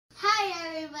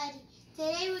everybody.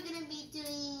 Today we're gonna be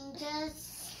doing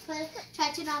try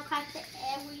to not crack the egg.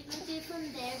 We're gonna do it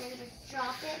from there. We're gonna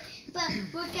drop it, but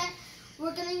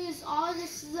we're gonna use all the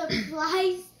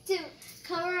supplies to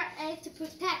cover our egg to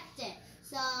protect it.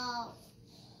 So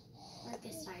let's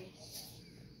get started.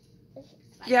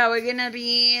 Yeah, we're gonna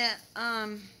be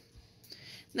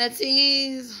let's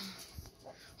see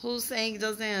whose egg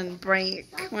doesn't break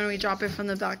when we drop it from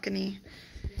the balcony.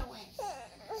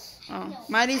 Oh,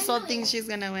 Marisol thinks she's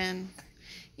gonna win.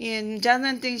 And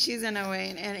Jasmine thinks she's gonna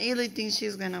win. And Ailey thinks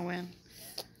she's gonna win.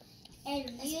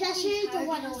 Especially the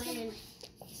one to win.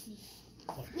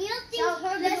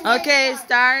 Okay,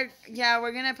 start. Yeah,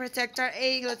 we're gonna protect our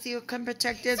egg. Let's see who can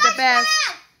protect it the best.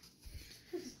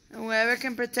 Whoever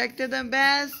can protect it the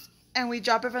best, and we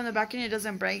drop it from the balcony, it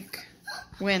doesn't break,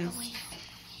 wins.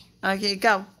 Okay,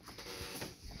 go.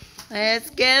 Let's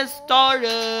get started.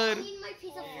 I need my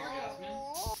piece of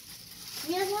foil.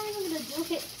 You guys want me to do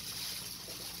it?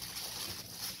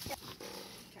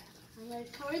 I'm gonna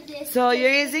cover this. So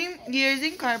you're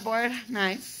using cardboard.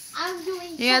 Nice. I'm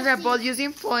doing. You guys are both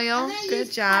using foil.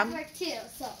 Good job. Too.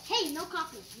 So hey, no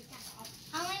copy. You can't copy.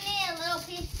 I only need a little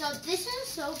piece. So this one's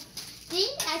so thin.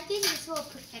 I think this will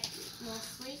protect it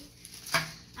mostly.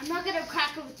 I'm not gonna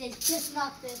crack it with this. Just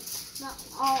not this. Not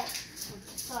all.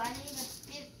 So I need a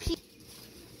big piece.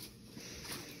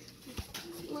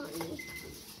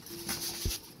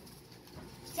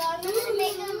 So I'm gonna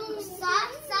make them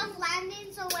soft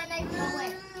landing. So when I throw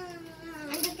it,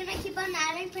 I'm just gonna keep on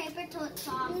adding paper till it's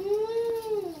soft.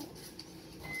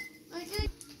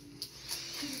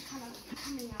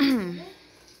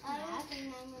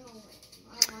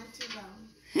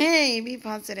 Hey, be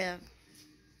positive.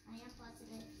 I am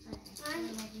positive, but I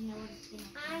don't know what it's gonna be.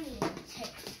 I need to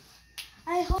take.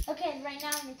 I hope. Okay, right now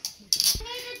I'm going to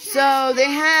take. So they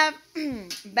have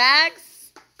bags,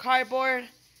 cardboard.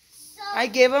 I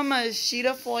gave them a sheet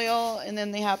of foil, and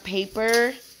then they have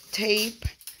paper, tape.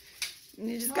 And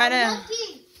you just gotta.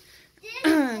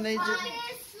 They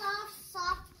just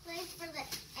soft place for the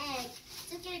egg.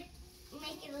 Just gonna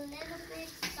make it a little bit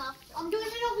softer. I'm doing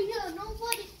it over here.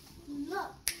 Nobody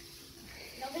look.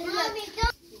 Nobody look.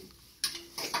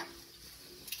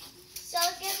 So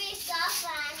it's gonna be soft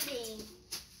landing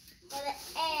for the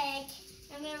egg.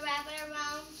 I'm gonna wrap it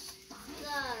around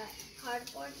the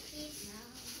cardboard piece.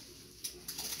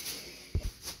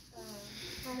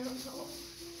 I don't know.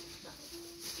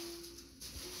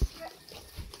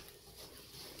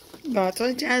 That's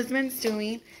what Jasmine's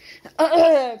doing.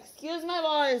 Excuse my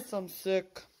voice, I'm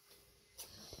sick.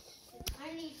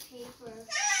 I need paper.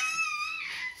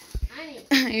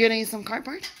 You're gonna use some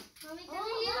cardboard? Mommy,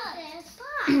 use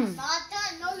this. Not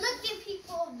done. No looking,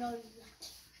 people. No.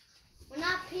 We're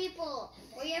not people.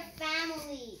 We're your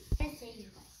family.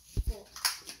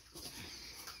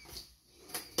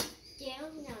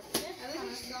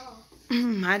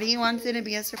 Maddie wants it to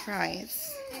be a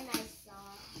surprise. And I saw.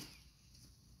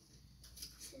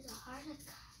 This is a hard one.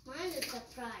 Mine's a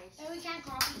surprise. And we can't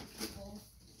copy people.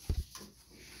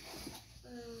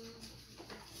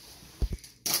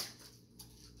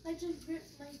 I just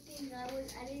ripped my thing. I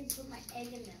didn't put my egg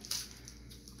in them.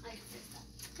 I ripped that.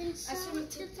 I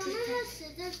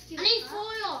need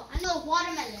foil. I know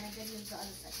watermelon. I didn't use the other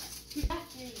side.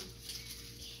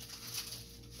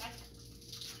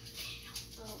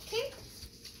 Okay.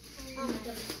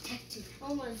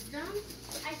 Almost done.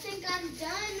 I think I'm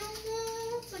done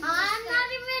almost. I'm not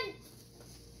even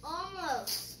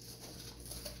almost.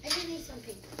 I just need some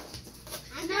paper.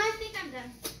 I think I'm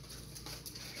done.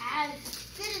 I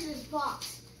fit in this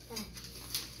box.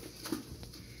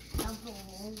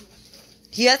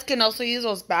 You guys can also use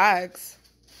those bags.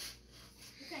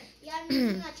 Okay. Yeah, I'm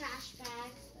using a trash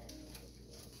bag.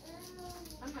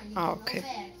 I'm not using Oh, okay. no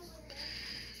bag.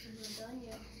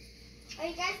 Are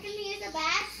you guys going to use the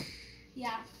bags?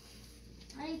 Yeah.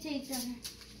 I need to take them.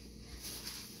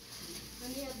 I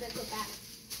need a bigger bag.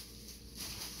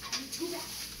 I need 2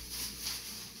 bags.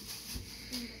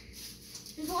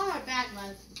 There's one more bag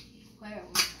left. Where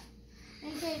was that? I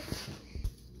need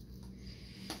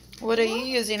to What are you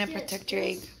using to protect your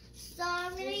egg? So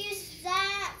I'm going to use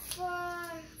that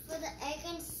for the egg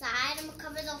inside. I'm going to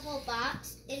cover the whole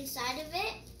box inside of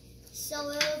it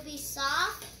so it will be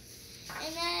soft.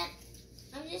 And then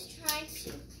I'm just trying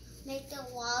to make the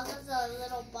walls of the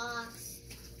little box.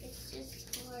 It's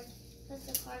just hard because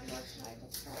the cardboard's hard to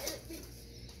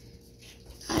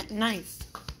cut. Nice.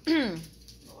 No,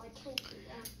 I can't do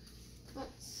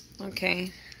that.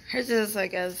 Okay. Hers is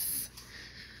like a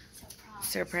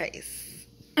surprise.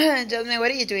 Jasmine,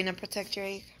 what are you doing to protect your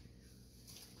egg?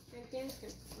 I'm doing some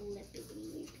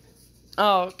flipping.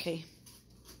 Oh, okay.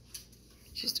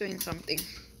 She's doing something.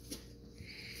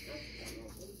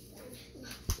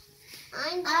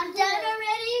 I'm done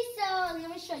already, so let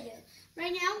me show you.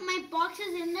 Right now, my box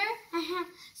is in there.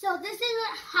 So this is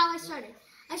how I started.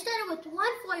 I started with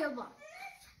one foil box,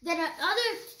 then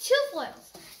other 2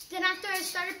 foils. Then after I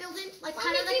started building like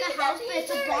kind of like a house, but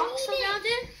it's a box around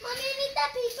it. Mommy, I need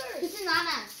that paper. This is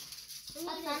Nana's.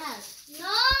 That's Nana's.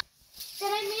 No.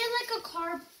 Then I made like a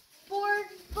cardboard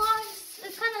box.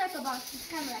 It's kind of like a box. It's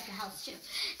kind of like a house too.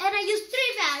 And I used 3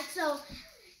 bags, so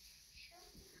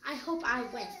I hope I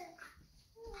win.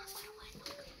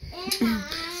 And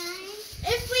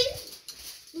if we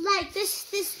like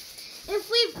if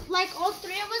we like all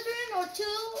 3 of us win or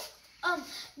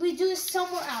 2, we do it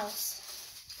somewhere else.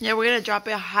 Yeah, we're gonna drop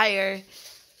it higher.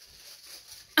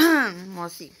 We'll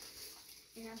see.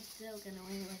 And I'm still gonna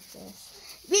win with this.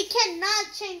 We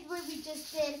cannot change what we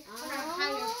just did on our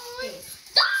higher space.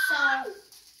 So,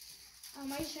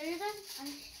 are you sure you're done?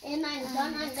 And I'm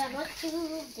done. What to do?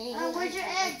 Where's your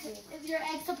eggs? Is your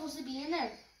egg supposed to be in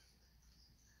there?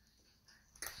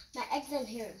 My egg's in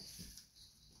here.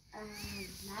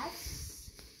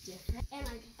 That's different. And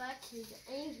my butt is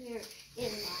in here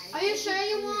in my. Are you sure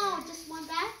you want just 1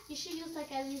 bag? You should use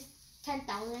like at least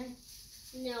 10,000.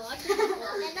 No, I can't.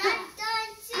 And I'm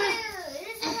done too.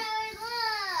 This is how it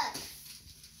looks.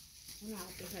 No,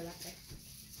 give her that there.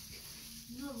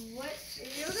 No, what?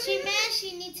 She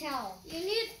needs help. You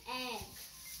need eggs.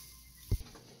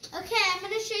 Okay, I'm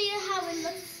gonna show you how it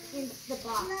looks in the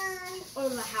box or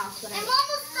the house. Whatever. I'm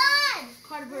almost done.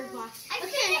 Cardboard box. I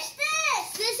finished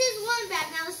this. This is 1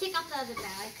 bag. Now let's take out the other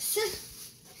bags.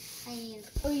 I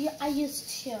used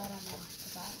 2. I don't know. I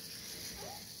forgot.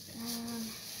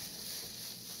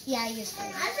 Yeah, I used 3. I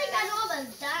think I'm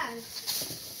almost done.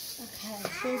 Okay,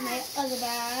 here's my other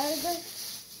bag.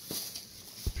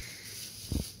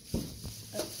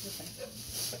 Oh, this one.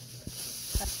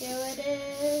 Here it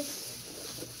is.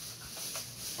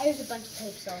 I used a bunch of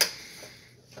tape, so.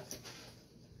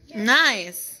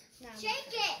 Nice.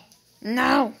 Shake it.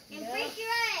 No. And break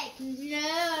your egg. No,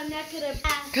 I'm not gonna.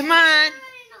 Come on.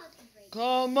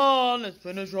 Come on, let's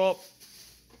finish up.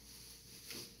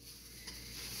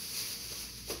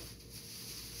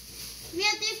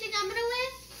 Yeah, do you think I'm gonna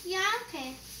win? Yeah,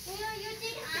 okay. Well, you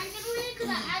think I'm gonna win because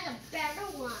I had a better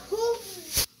one.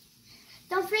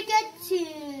 Don't forget to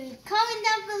comment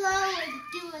down below and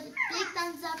do a big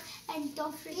thumbs up. And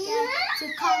don't forget to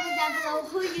comment down below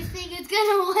who you think is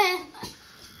gonna win.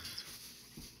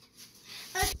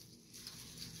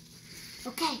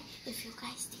 Okay, if you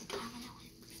guys think I'm gonna win,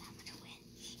 because I'm gonna win.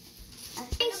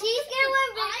 If she's gonna win,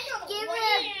 give her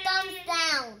a thumbs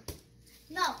down.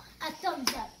 No, a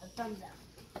thumbs up. A thumbs up.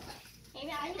 If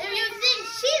you think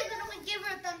she's gonna win, give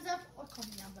her a thumbs up or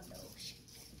comment down below.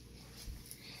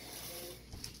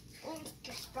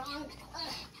 You're strong.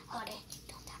 Got it.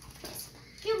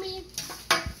 Give me.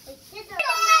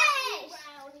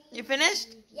 You finished?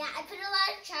 Yeah, I put a lot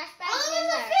of trash bags in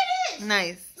there. Finished.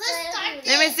 Nice. Let's start this.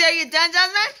 Let me see. Are you done,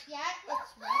 Jasmine? Yeah,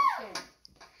 it's right here.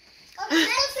 Okay, let's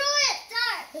go through it.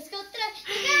 Start. Let's go through it.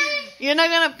 You got it. You're not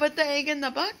gonna put the egg in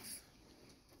the box?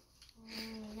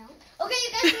 No. Okay,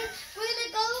 you guys, we're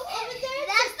gonna go over there.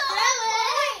 Let's throw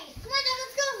it. Come on, now,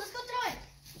 let's go. Let's go throw it.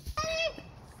 Ready,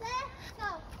 set, go.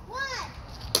 1.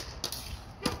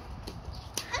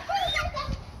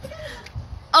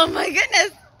 Oh my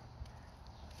goodness.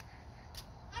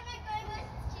 Oh my goodness.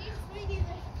 Jeez, me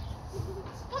neither.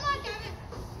 Come on, Gavin.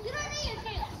 You don't need your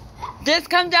tail. Just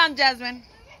come down, Jasmine. I'm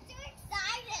too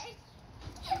excited.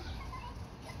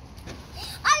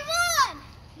 I won.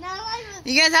 No, I won.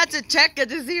 You guys have to check it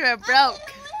to see if it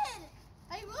broke.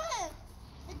 I won.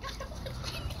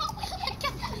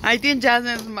 I think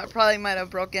Jasmine probably might have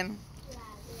broken.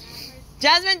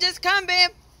 Jasmine, just come,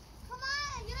 babe. Come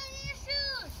on, you don't need your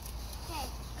shoes. Okay,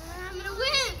 I'm gonna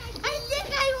win. I think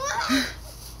I won.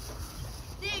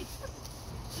 Thanks.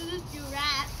 You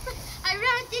rat. I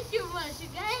ran too much, you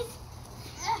guys.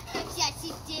 Yes,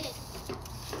 you did it.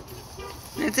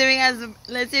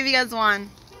 Let's see if you guys won.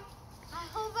 I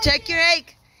hope I Check did. your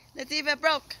egg. Let's see if it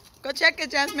broke. Go check it,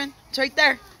 Jasmine. It's right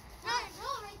there. No,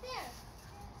 right there.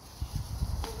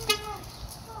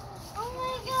 Oh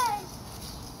my god.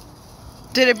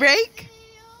 Did it break?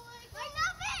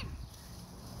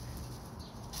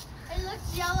 It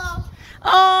looks yellow.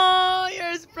 Oh,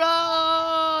 yours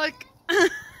broke.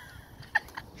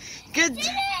 Good. Did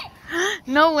it?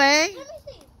 No way. Let me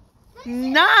see.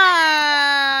 Nice.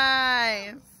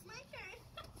 My turn.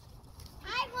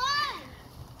 I won.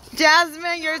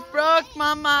 Jasmine, yours broke,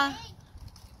 Mama.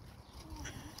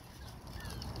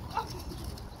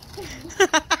 I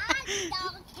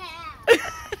don't care.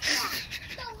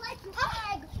 Don't like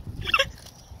egg.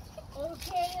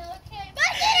 Okay. But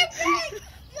I didn't break.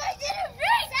 You didn't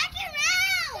break. Second round.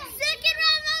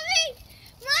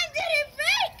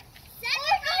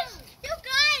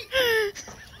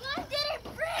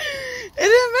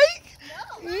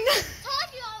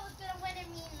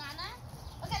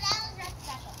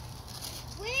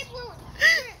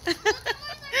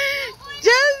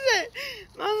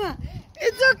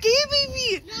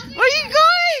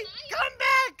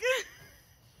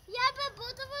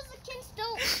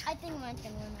 I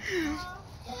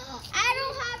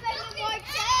don't have any more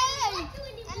tape.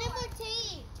 I need more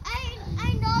tape.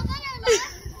 I know that I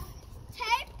left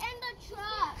tape in the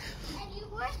truck. And you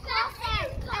were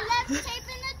perfect. I left tape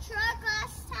in the truck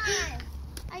last time.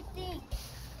 I think.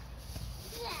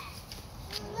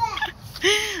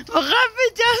 What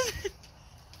happened, Jasmine?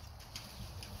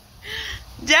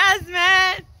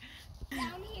 Jasmine!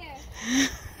 Down here.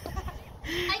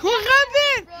 What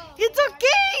happened? It's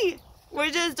okay. We're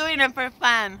just doing it for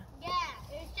fun. Yeah,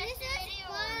 it's just a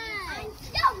video. I'm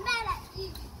so mad at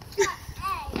you.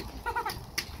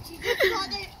 She just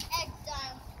called it egg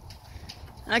time.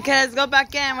 Okay, let's go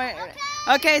back in.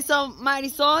 Okay, so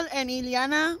Marisol and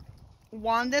Ileana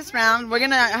won this round. We're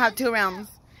going to have 2 rounds.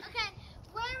 Okay,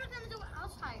 where are we going to do it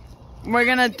outside? We're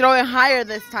going to throw it higher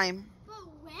this time. But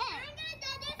where?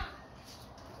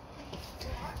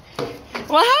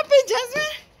 What happened,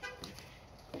 Jasmine?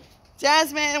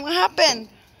 Jasmine, what happened?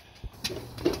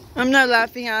 I'm not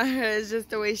laughing at her. It's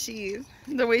just the way she is.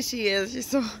 The way she is. She's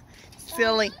so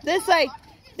silly. This way.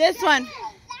 This one.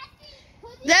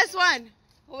 This one.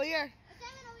 Over here.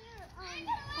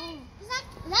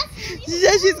 She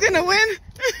said she's going to win.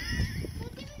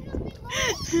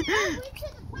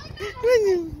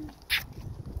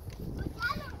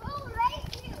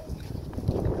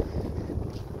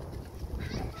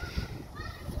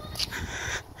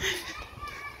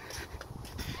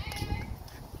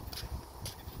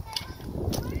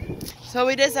 So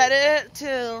we decided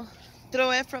to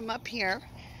throw it from up here.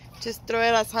 Just throw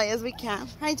it as high as we can.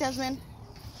 Hi, Jasmine.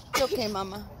 It's okay,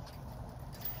 Mama.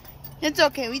 It's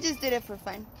okay. We just did it for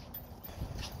fun.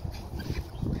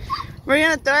 We're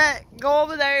going to throw it, go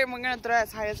over there, and we're going to throw it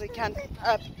as high as we can.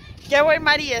 Up. Get where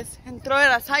Mari is and throw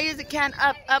it as high as you can.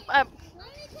 Up, up, up.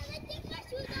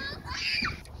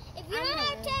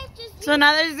 So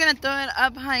now they're just going to throw it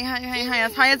up high,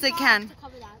 as high as they can.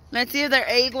 Let's see if their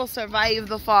egg will survive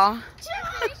the fall.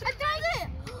 I done it!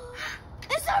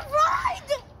 It's a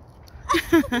ride!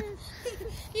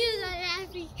 You're not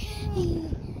happy.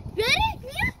 Ready?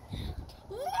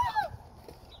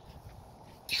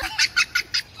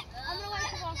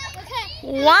 Okay.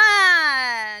 1.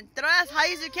 Throw as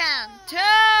high as you can. 2,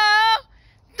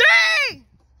 3.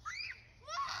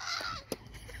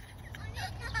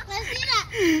 Let's see that.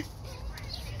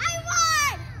 I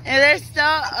won! And there's still...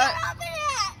 Open it!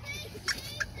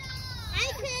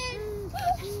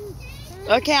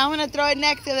 Okay, I'm going to throw it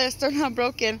next if they're still not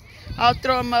broken. I'll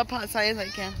throw them up as high as I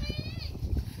can.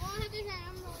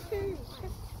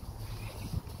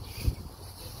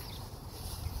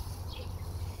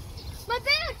 My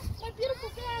bag! My beautiful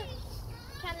bag!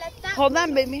 Can't let that Hold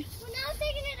on, baby. When I was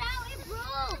taking it out, it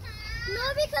broke.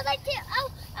 No, because I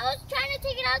was trying to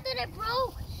take it out, then it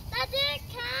broke. That didn't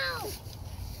count.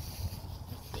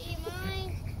 See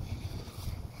mine?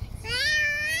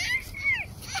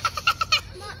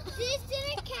 This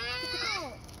didn't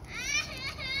count.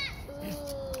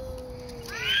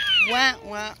 Wah,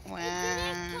 wah, wah.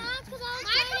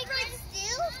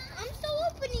 I'm still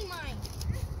opening mine.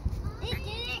 It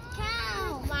didn't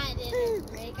count. Mine didn't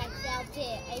break. I felt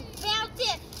it. I felt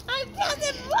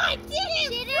it. Mine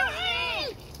didn't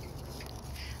break.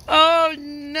 Oh,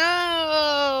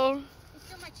 no. It's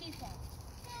still my cheese ball.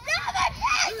 Give me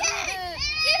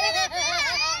the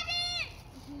bag.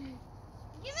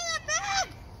 Give me that bag.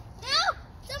 No.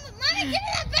 Mommy, give me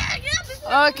that bag. No,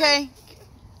 Okay.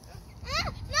 no,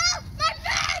 my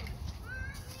bag.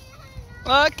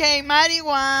 Okay, Mari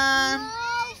won. I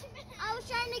was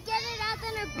trying to get it out,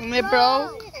 then it broke. And it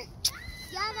broke?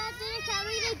 Yeah, that didn't count.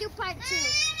 We didn't do part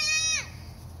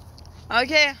 2.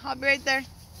 Okay, I'll be right there.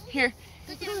 Here.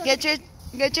 Get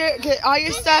all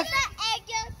your stuff. This is the egg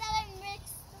yolk that I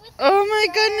mixed with Oh my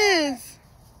goodness.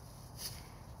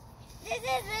 This is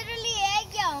literally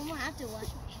egg yolk. I'm going to have to wash my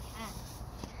hands.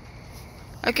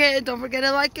 Okay, don't forget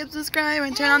to like and subscribe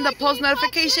and turn on the post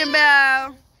notification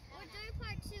bell. We're doing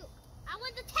part 2. I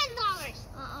want the $10.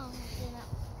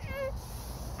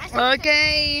 Uh-oh.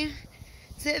 Okay.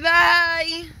 Say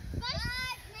bye. Bye.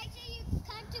 Make sure you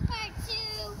come to part 2.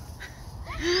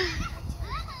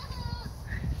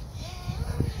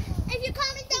 If you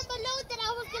comment down below that I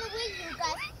was going to win, you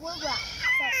guys will rock.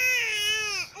 So,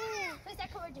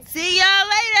 See y'all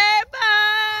later.